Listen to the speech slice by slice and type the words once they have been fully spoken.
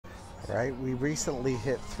Right, we recently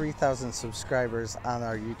hit 3,000 subscribers on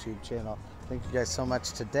our YouTube channel. Thank you guys so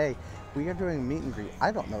much. Today we are doing a meet and greet.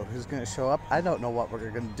 I don't know who's going to show up. I don't know what we're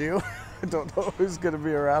going to do. I don't know who's going to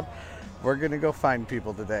be around. We're going to go find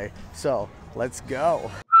people today. So let's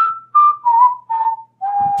go.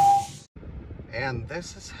 And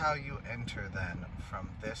this is how you enter then from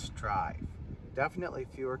this drive. Definitely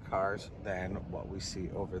fewer cars than what we see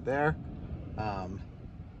over there.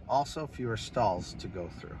 Also fewer stalls to go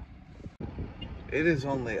through. It is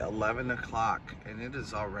only 11 o'clock and it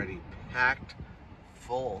is already packed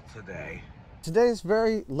full today. Today is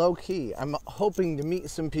very low key. I'm hoping to meet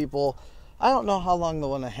some people. I don't know how long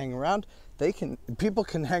they'll want to hang around. People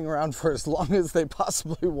can hang around for as long as they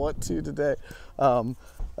possibly want to today.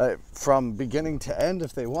 From beginning to end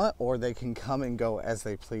if they want, or they can come and go as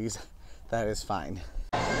they please. That is fine.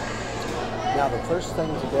 Now the first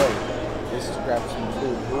thing today is to grab some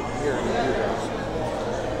food here in Cedar.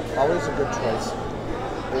 Always a good choice.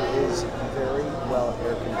 It is very well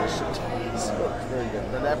air conditioned, so it's very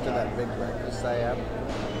good. But after that big breakfast I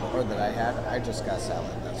had, I just got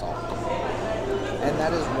salad, that's all. And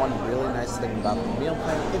that is one really nice thing about the meal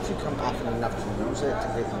plan, if you come often enough to use it, to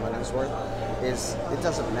get your money's worth, is it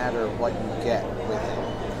doesn't matter what you get with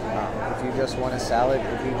it. If you just want a salad,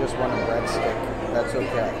 if you just want a breadstick, that's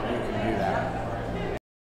okay, you can do that.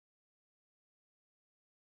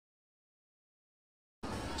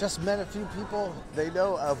 Just met a few people. They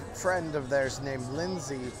know a friend of theirs named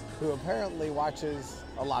Lindsay, who apparently watches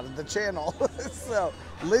a lot of the channel. So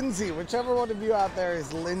Lindsay, whichever one of you out there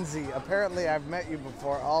is Lindsay, apparently I've met you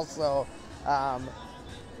before also.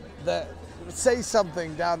 Say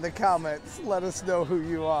something down in the comments. Let us know who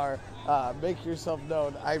you are. Make yourself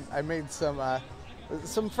known. I made some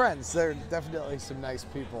friends. They're definitely some nice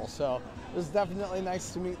people. So it was definitely nice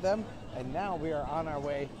to meet them. And now we are on our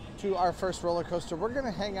way to our first roller coaster. We're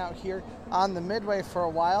gonna hang out here on the Midway for a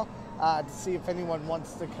while to see if anyone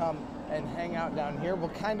wants to come and hang out down here. We'll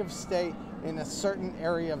kind of stay in a certain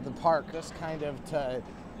area of the park, just kind of to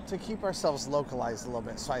keep ourselves localized a little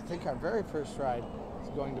bit. So I think our very first ride is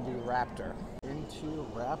going to be Raptor. Into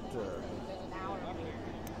Raptor.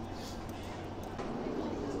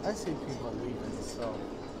 I see people leaving, so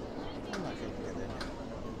I'm not gonna get in.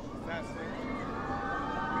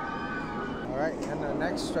 All right, and the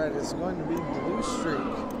next ride is going to be Blue Streak.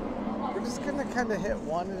 We're just gonna kind of hit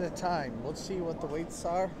one at a time. We'll see what the weights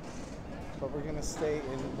are, but we're gonna stay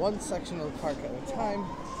in one section of the park at a time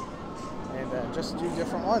and just do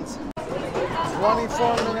different ones.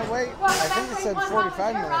 24-minute wait. I think it said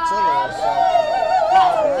 45 minutes earlier, so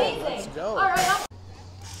all right, let's go.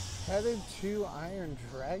 Headed to Iron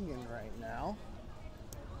Dragon right now.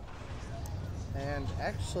 And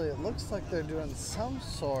actually it looks like they're doing some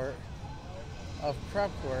sort of prep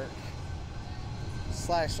work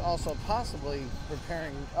 / also possibly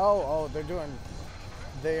preparing.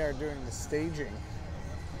 They are doing the staging.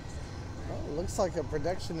 Well, it looks like a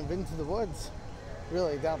production of Into the Woods.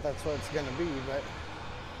 Really doubt that's what it's going to be, but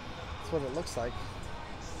that's what it looks like.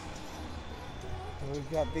 And we've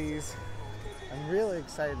got these. I'm really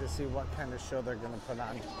excited to see what kind of show they're going to put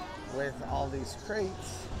on with all these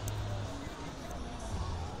crates.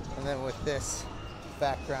 And then with this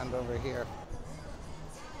background over here.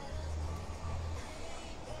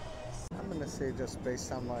 I'm going to say, just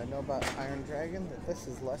based on what I know about Iron Dragon, that this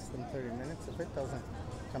is less than 30 minutes. If it doesn't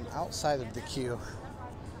come outside of the queue,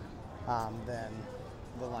 then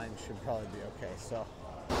the line should probably be okay. So.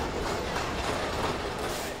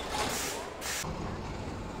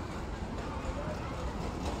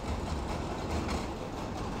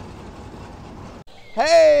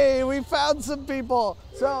 Hey, we found some people.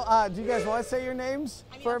 So, do you guys want to say your names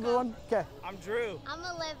for everyone? Okay. I'm Drew. I'm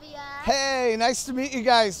Olivia. Hey, nice to meet you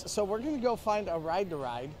guys. So we're gonna go find a ride to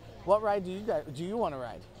ride. What ride do you want to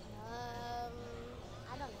ride?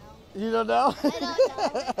 I don't know. You don't know? I don't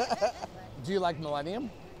know. Do you like Millennium?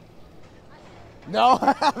 No?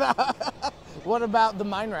 What about the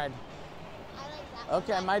Mine Ride? I like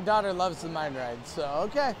that. Okay, my daughter loves the Mine Ride, so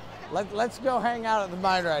okay. Let's go hang out at the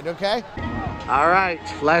Mine Ride, okay? All right,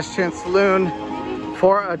 Last Chance Saloon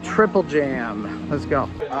for a triple jam. Let's go.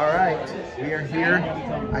 All right, we are here.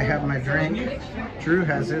 I have my drink. Drew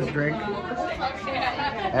has his drink.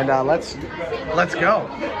 And let's go.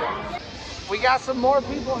 We got some more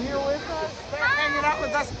people here with us. They're hanging out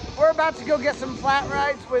with us. We're about to go get some flat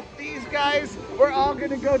rides with these guys. We're all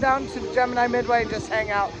gonna go down to the Gemini Midway and just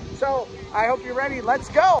hang out. So I hope you're ready. Let's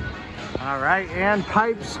go. All right, and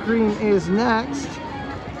Pipe Scream is next.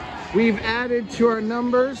 We've added to our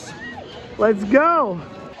numbers. Let's go.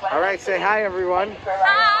 All right, say hi, everyone.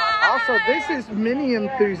 Hi. Also, this is Mini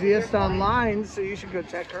Enthusiast online, so you should go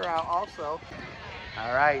check her out also.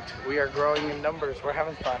 All right, we are growing in numbers. We're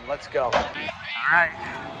having fun. Let's go. All right,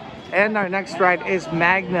 and our next ride is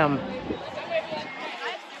Magnum.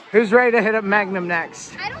 Who's ready to hit up Magnum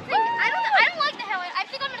next? I don't like the hill. I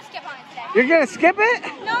think I'm gonna skip on it today. You're gonna skip it?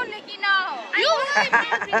 No, Nikki, no.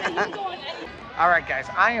 All right, guys,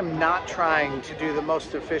 I am not trying to do the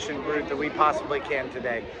most efficient route that we possibly can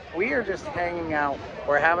today. We are just hanging out.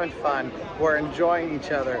 We're having fun. We're enjoying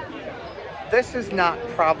each other. This is not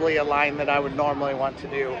probably a line that I would normally want to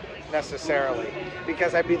do necessarily,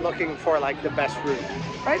 because I'd be looking for like the best route.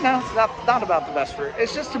 Right now, it's not about the best route.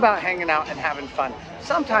 It's just about hanging out and having fun.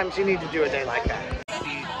 Sometimes you need to do a day like that.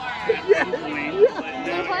 Yeah.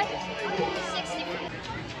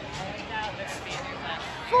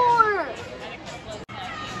 4.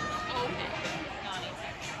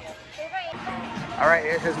 All right,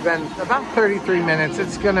 it has been about 33 minutes.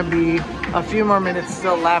 It's gonna be a few more minutes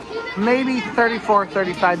still left, maybe 34,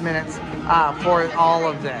 35 minutes for all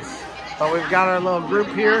of this. But we've got our little group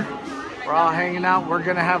here. We're all hanging out. We're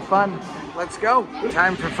gonna have fun. Let's go.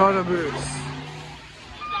 Time for photo booths.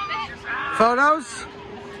 Photos?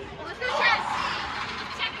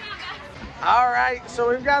 All right, so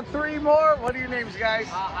we've got 3 more. What are your names, guys?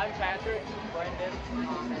 I'm Patrick, Brendan,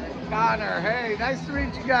 Connor. Hey, nice to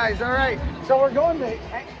meet you guys. All right, so we're going to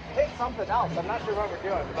hit something else. I'm not sure what we're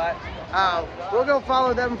doing, but we'll go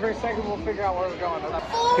follow them for a second. We'll figure out where we're going.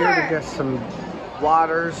 Here to get some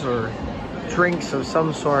waters or drinks of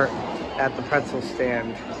some sort at the pretzel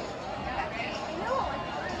stand.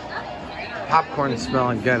 Popcorn is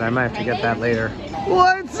smelling good. I might have to get that later.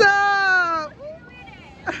 What's up?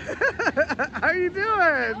 How you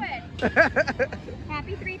doing?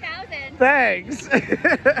 Happy 3,000. Thanks. Good.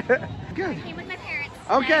 I came with my parents.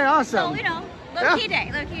 Okay, awesome. So, you know, low-key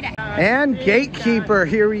day. And Gatekeeper,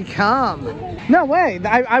 here we come. No way,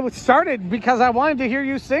 I started because I wanted to hear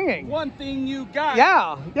you singing. One thing you got.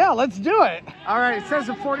 Yeah, let's do it. All right, it says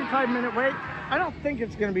a 45-minute wait. I don't think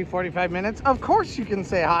it's gonna be 45 minutes. Of course you can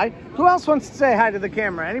say hi. Who else wants to say hi to the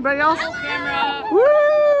camera? Anybody else? Camera.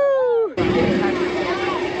 Woo!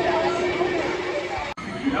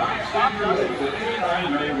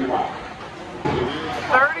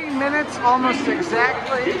 30 minutes almost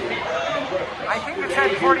exactly. I think it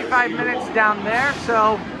said 45 minutes down there,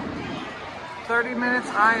 so 30 minutes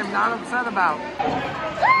I am not upset about.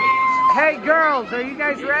 Hey girls, are you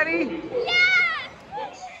guys ready?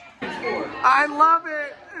 I love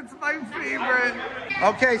it. It's my favorite.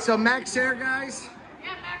 Okay, so Max Air, guys.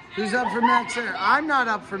 Who's up for Max Air? I'm not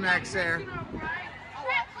up for Max Air.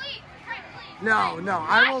 No,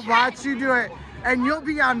 I will watch you do it. And you'll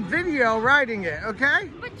be on video riding it, okay?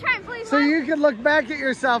 But Trent, please. So you can look back at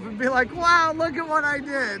yourself and be like, wow, look at what I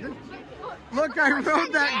did. Look, I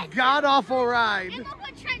rode that god-awful ride. And look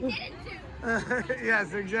what Trent didn't do.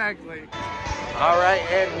 Yes, exactly. All right,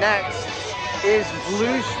 and next is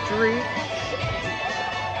Blue Street.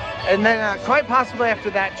 And then quite possibly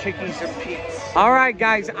after that, Chickies and Pete's. All right,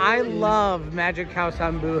 guys, I love Magic House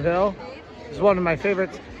on Boo Hill. It's one of my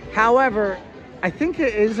favorites. However, I think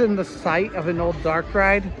it is in the site of an old dark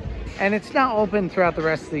ride, and it's not open throughout the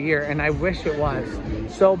rest of the year, and I wish it was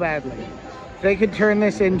so badly. If they could turn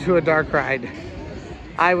this into a dark ride,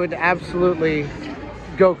 I would absolutely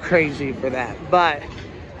go crazy for that. But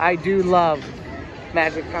I do love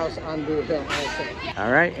Magic House on Boo Hill also.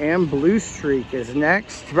 All right, and Blue Streak is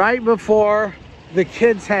next, right before the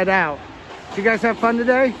kids head out. Did you guys have fun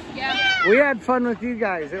today? Yeah. We had fun with you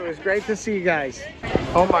guys. It was great to see you guys.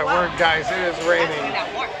 Oh my word, guys, it is raining.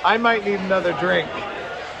 I might need another drink.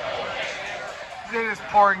 It is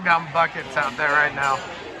pouring down buckets out there right now.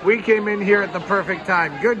 We came in here at the perfect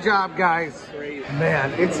time. Good job, guys.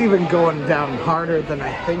 Man, it's even going down harder than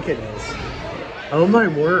I think it is. Oh my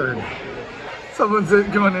word. Someone's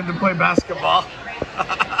going in to play basketball.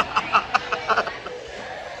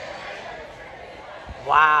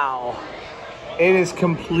 Wow. It is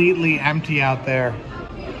completely empty out there.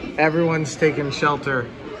 Everyone's taking shelter.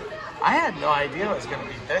 I had no idea it was going to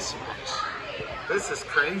be this much. This is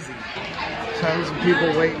crazy. Tons of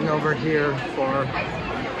people waiting over here for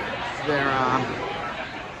their,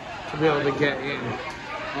 to be able to get in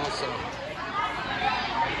also.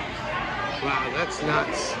 Wow, that's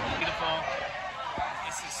nuts. Beautiful.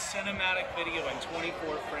 This is cinematic video in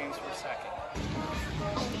 24 frames per second.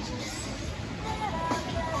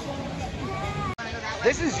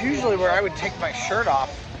 This is usually where I would take my shirt off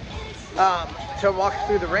to walk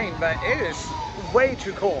through the rain, but it is way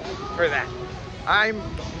too cold for that. I'm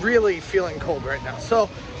really feeling cold right now. So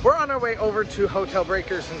we're on our way over to Hotel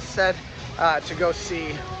Breakers instead to go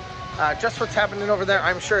see just what's happening over there.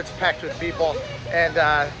 I'm sure it's packed with people, and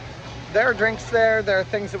there are drinks there. There are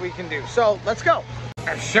things that we can do. So let's go.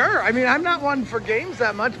 Sure. I mean, I'm not one for games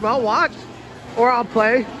that much, but I'll watch or I'll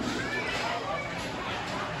play.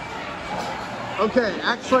 Okay,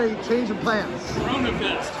 actually, change of plans. Corona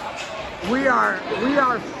fest. We are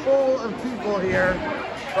full of people here,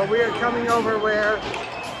 but we are coming over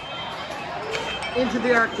into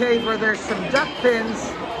the arcade where there's some duck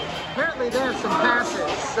pins. Apparently they have some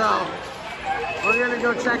passes, so we're gonna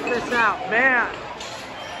go check this out. Man,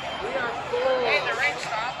 we are full. Hey, the rain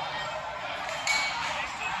stopped.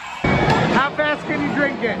 How fast can you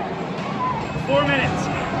drink it? 4 minutes.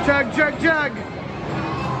 Chug, chug, chug.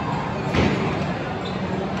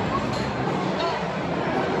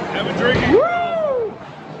 I've been drinking. Woo!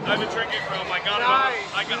 I've been drinking from. I got Nice.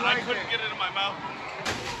 it. I couldn't get it in my mouth.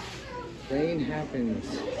 Rain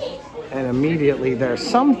happens, and immediately there are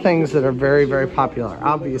some things that are very, very popular.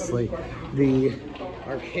 Obviously, the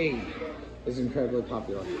arcade is incredibly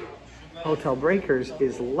popular. Hotel Breakers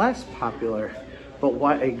is less popular, but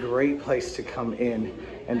what a great place to come in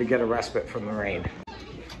and to get a respite from the rain.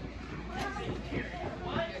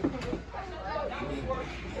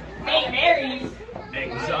 Hey, Mary's.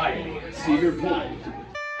 Anxiety at Cedar Point.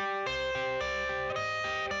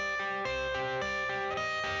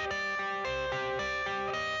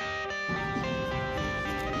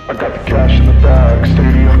 I got the cash in the bag,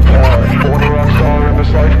 stadium packed. Born a rock star in this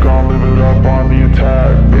life, gonna live it up on the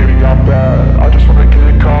attack. Baby, I'm bad, I just wanna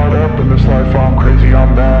get caught up in this life. I'm crazy,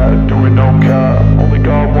 I'm mad, doing no cap. Only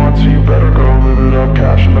God wants, so you better go live it up.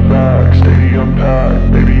 Cash in the bag, stadium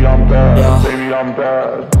packed. Baby, I'm bad, yeah. Baby, I'm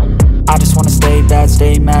bad. I just wanna stay bad,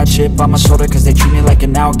 stay mad. Chip on my shoulder cause they treat me like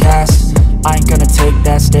an outcast. I ain't gonna take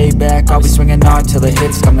that, stay back. I'll be swinging hard till the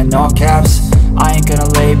hits come in all caps. I ain't gonna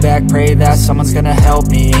lay back, pray that someone's gonna help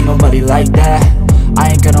me. Ain't nobody like that. I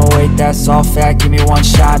ain't gonna wait, that's all fact. Give me one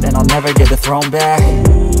shot and I'll never get the throne back.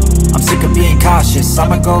 I'm sick of being cautious.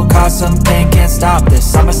 I'ma go cause something, can't stop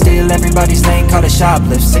this. I'ma steal everybody's lane, call it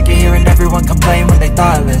shoplift. Sick of hearing everyone complain when they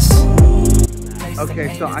thoughtless.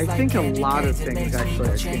 Okay, so I think a lot of things actually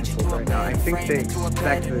are canceled right now. I think they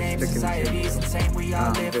expect this to continue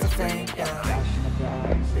this week.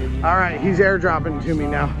 All right, he's airdropping to me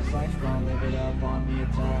now.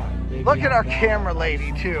 Look at our camera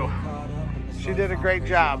lady too. She did a great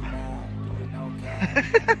job.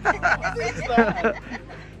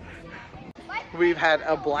 We've had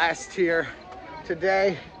a blast here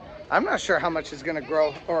today. I'm not sure how much is gonna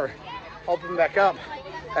grow or open back up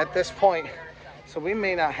at this point. So we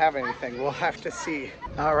may not have anything, we'll have to see.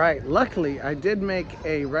 All right, luckily I did make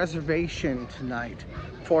a reservation tonight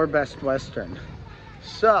for Best Western.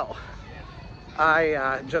 So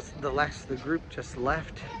the group just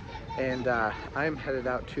left, and I'm headed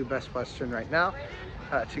out to Best Western right now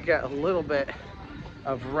to get a little bit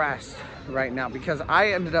of rest right now because I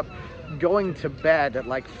ended up going to bed at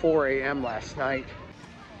like 4 a.m. last night.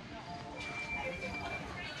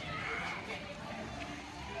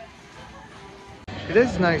 It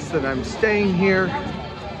is nice that I'm staying here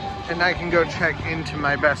and I can go check into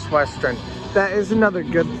my Best Western. That is another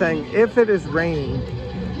good thing. If it is raining,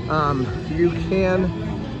 you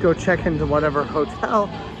can go check into whatever hotel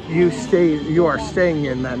you are staying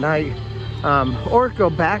in that night, or go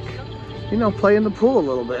back, you know, play in the pool a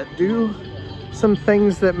little bit. Do some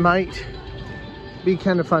things that might be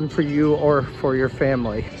kind of fun for you or for your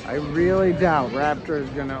family. I really doubt Raptor is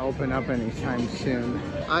gonna open up anytime soon.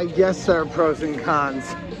 I guess there are pros and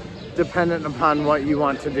cons dependent upon what you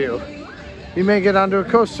want to do. You may get onto a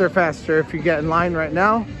coaster faster if you get in line right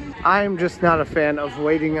now. I'm just not a fan of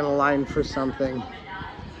waiting in a line for something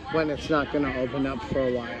when it's not gonna open up for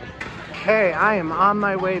a while. Okay, I am on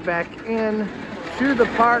my way back in to the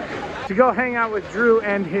park to go hang out with Drew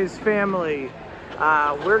and his family.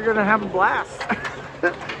 We're gonna have a blast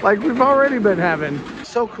like we've already been having.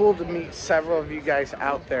 So cool to meet several of you guys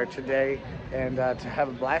out there today and to have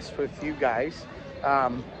a blast with you guys.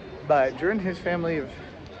 But Drew and his family have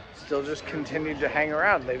still just continued to hang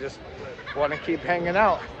around. They just want to keep hanging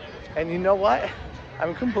out. And you know what?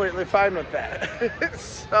 I'm completely fine with that.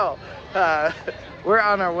 So we're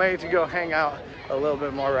on our way to go hang out a little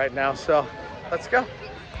bit more right now. So let's go.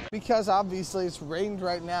 Because obviously it's rained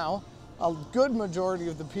right now, a good majority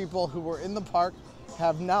of the people who were in the park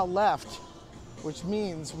have now left, which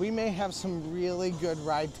means we may have some really good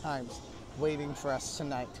ride times waiting for us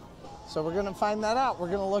tonight. So we're gonna find that out. We're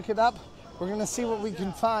gonna look it up. We're gonna see what we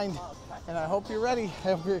can find. And I hope you're ready.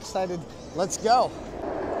 I hope you're excited. Let's go.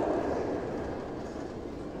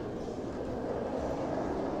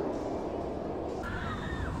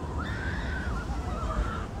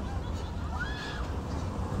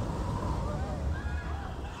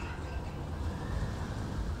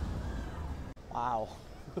 Wow.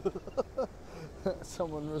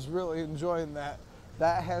 Someone was really enjoying that.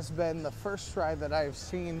 That has been the first ride that I've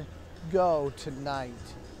seen go tonight.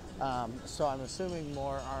 So I'm assuming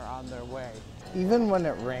more are on their way. Even when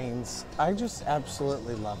it rains, I just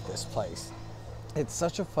absolutely love this place. It's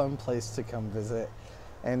such a fun place to come visit.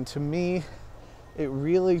 And to me, it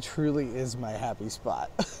really truly is my happy spot.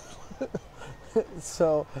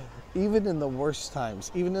 So even in the worst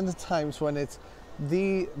times, even in the times when it's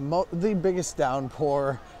the biggest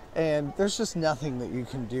downpour and there's just nothing that you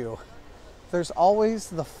can do, there's always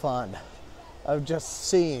the fun of just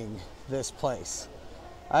seeing this place.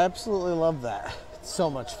 I absolutely love that. It's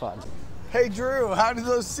so much fun. Hey Drew, how do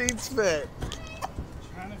those seats fit?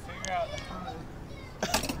 Trying to figure out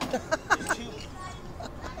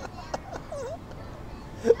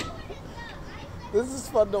This is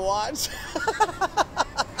fun to watch.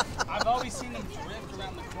 I've always seen them drift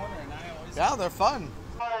around the corner, and I always. Yeah, they're fun.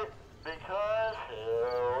 Because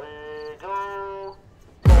here we go.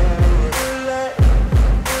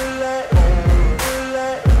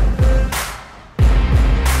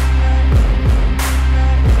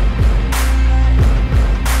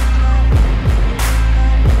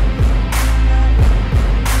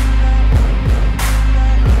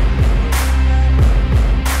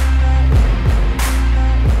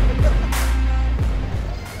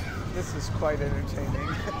 This is quite entertaining.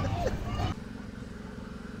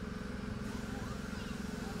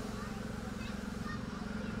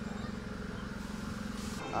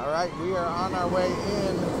 All right, we are on our way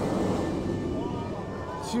in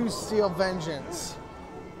to Steel Vengeance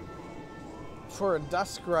for a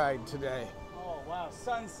dusk ride today. Oh wow,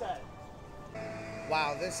 sunset.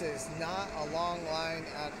 Wow, this is not a long line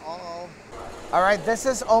at all. All right, this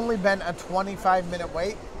has only been a 25-minute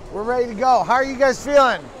wait. We're ready to go. How are you guys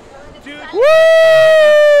feeling? Dude. Woo!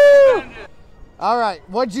 All right,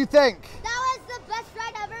 what'd you think? That was the best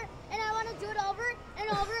ride ever, and I want to do it over and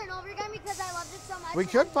over and over again because I loved it so much. We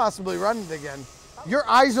could possibly run it again. Your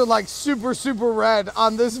eyes are like super, super red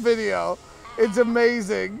on this video. It's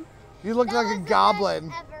amazing. You look That like was a the goblin.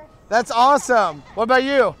 best ever. That's awesome. What about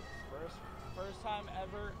you? First time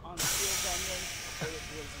ever on Steel Vengeance. It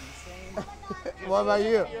was insane. What about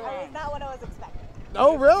you? It's not what I was expecting.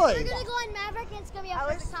 Oh, really? We're gonna go on Maverick, and it's gonna be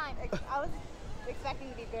our first time. I was expecting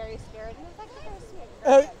to be very scared, and it's actually very sweet.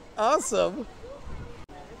 Hey, awesome.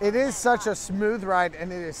 It is such a smooth ride,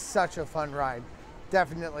 and it is such a fun ride.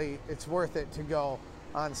 Definitely, it's worth it to go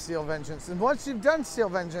on Steel Vengeance. And once you've done Steel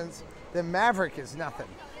Vengeance, then Maverick is nothing.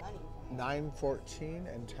 9:14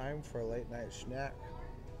 and time for a late night snack.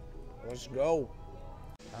 Let's go.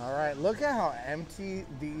 All right, look at how empty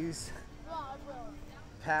these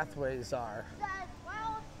pathways are.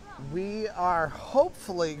 We are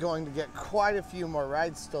hopefully going to get quite a few more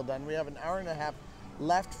rides still done. We have an hour and a half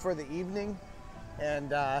left for the evening,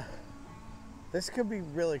 and this could be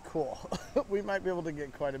really cool. We might be able to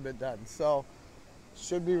get quite a bit done, so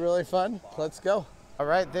should be really fun. Let's go. All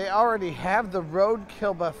right, they already have the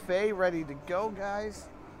Roadkill Buffet ready to go, guys,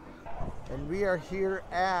 and we are here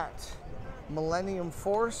at Millennium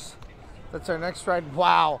Force. That's our next ride.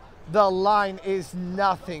 Wow. The line is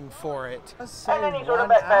nothing for it. And then these are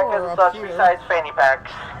the backpackers plus 3 size fanny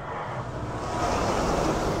packs.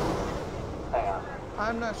 Hang on.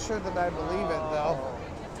 I'm not sure that I believe it though.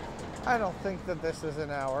 I don't think that this is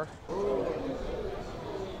an hour.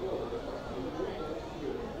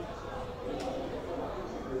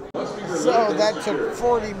 So that took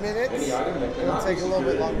 40 minutes. It'll take a little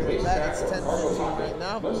bit longer than that. It's 10:15 right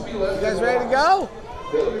now. You guys ready to go?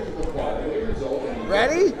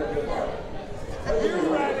 Ready? You're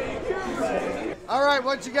ready. All right,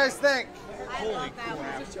 what you guys think? Holy crap.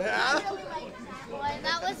 Yeah?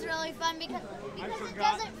 That was really fun because it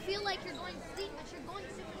doesn't feel like you're going steep, but you're going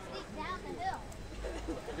super steep down the hill.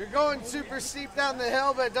 You're going super steep down the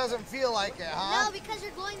hill, but it doesn't feel like it, huh? No, because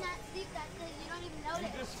you're going that steep that you don't even notice.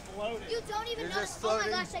 You just floated. You don't even You're notice. just Oh my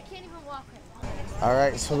floating? gosh, I can't even walk right All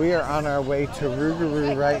right, so we are on our way to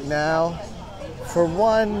Rougarou right now for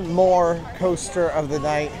one more coaster of the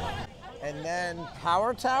night. And then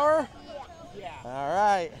Power Tower? Yeah. All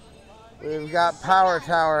right, we've got Power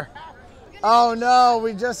Tower. Oh no,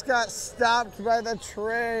 we just got stopped by the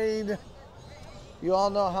train. You all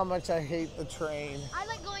know how much I hate the train. I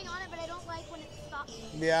like going on it, but I don't like when it stops.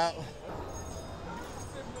 Yeah.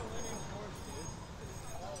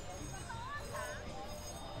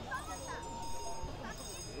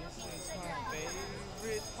 This is my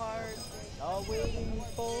favorite part. All waiting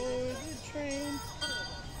for the train.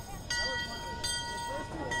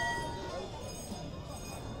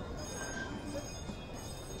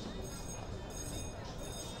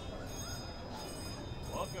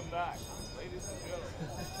 Welcome back, ladies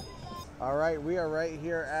All right, we are right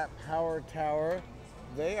here at Power Tower.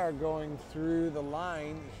 They are going through the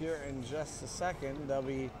line here in just a second. They'll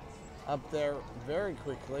be up there very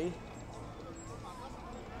quickly.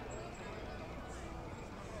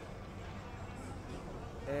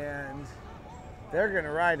 And they're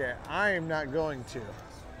gonna ride it. I am not going to.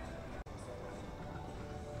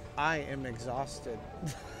 I am exhausted.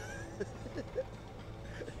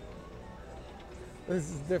 This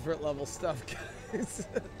is different level stuff, guys.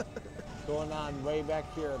 Going on way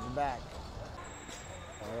back here at the back.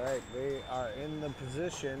 All right, they are in the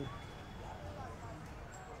position.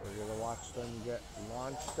 We're gonna watch them get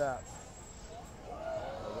launched up.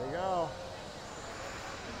 There they go.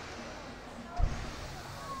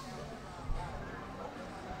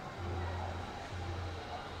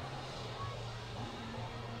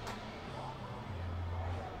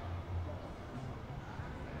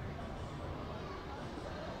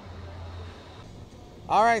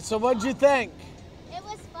 All right, so what'd you think? It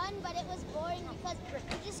was fun, but it was boring because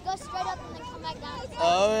you just go straight up and then come back down.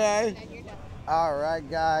 Okay. All right,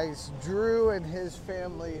 guys. Drew and his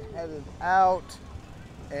family headed out,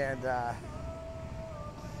 and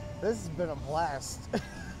this has been a blast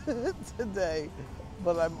today,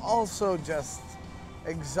 but I'm also just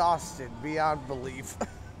exhausted beyond belief.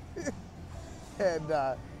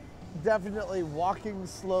 And definitely walking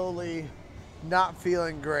slowly, not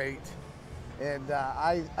feeling great. And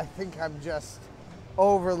I think I'm just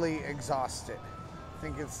overly exhausted. I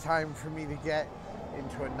think it's time for me to get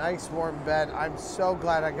into a nice warm bed. I'm so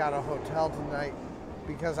glad I got a hotel tonight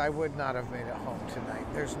because I would not have made it home tonight.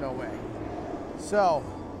 There's no way. So,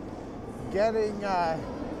 getting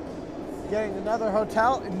another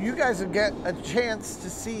hotel, and you guys will get a chance to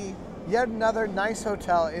see yet another nice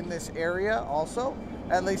hotel in this area also.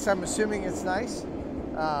 At least I'm assuming it's nice.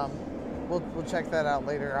 We'll check that out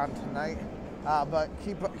later on tonight. But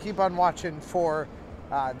keep on watching for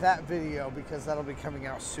that video because that'll be coming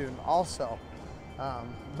out soon also.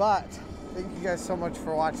 But thank you guys so much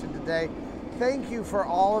for watching today. Thank you for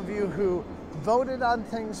all of you who voted on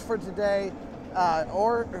things for today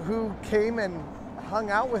or who came and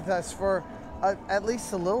hung out with us for at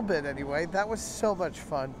least a little bit anyway. That was so much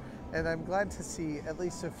fun, and I'm glad to see at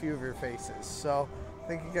least a few of your faces. So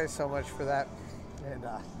thank you guys so much for that, and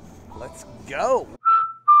let's go.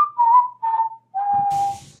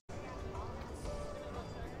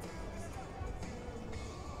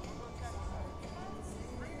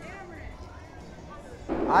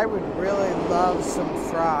 I would really love some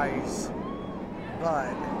fries,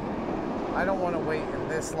 but I don't want to wait in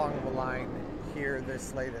this long of a line here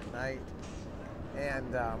this late at night.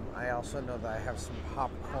 And I also know that I have some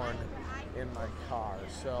popcorn in my car,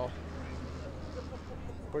 so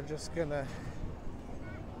we're just gonna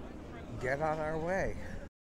get on our way.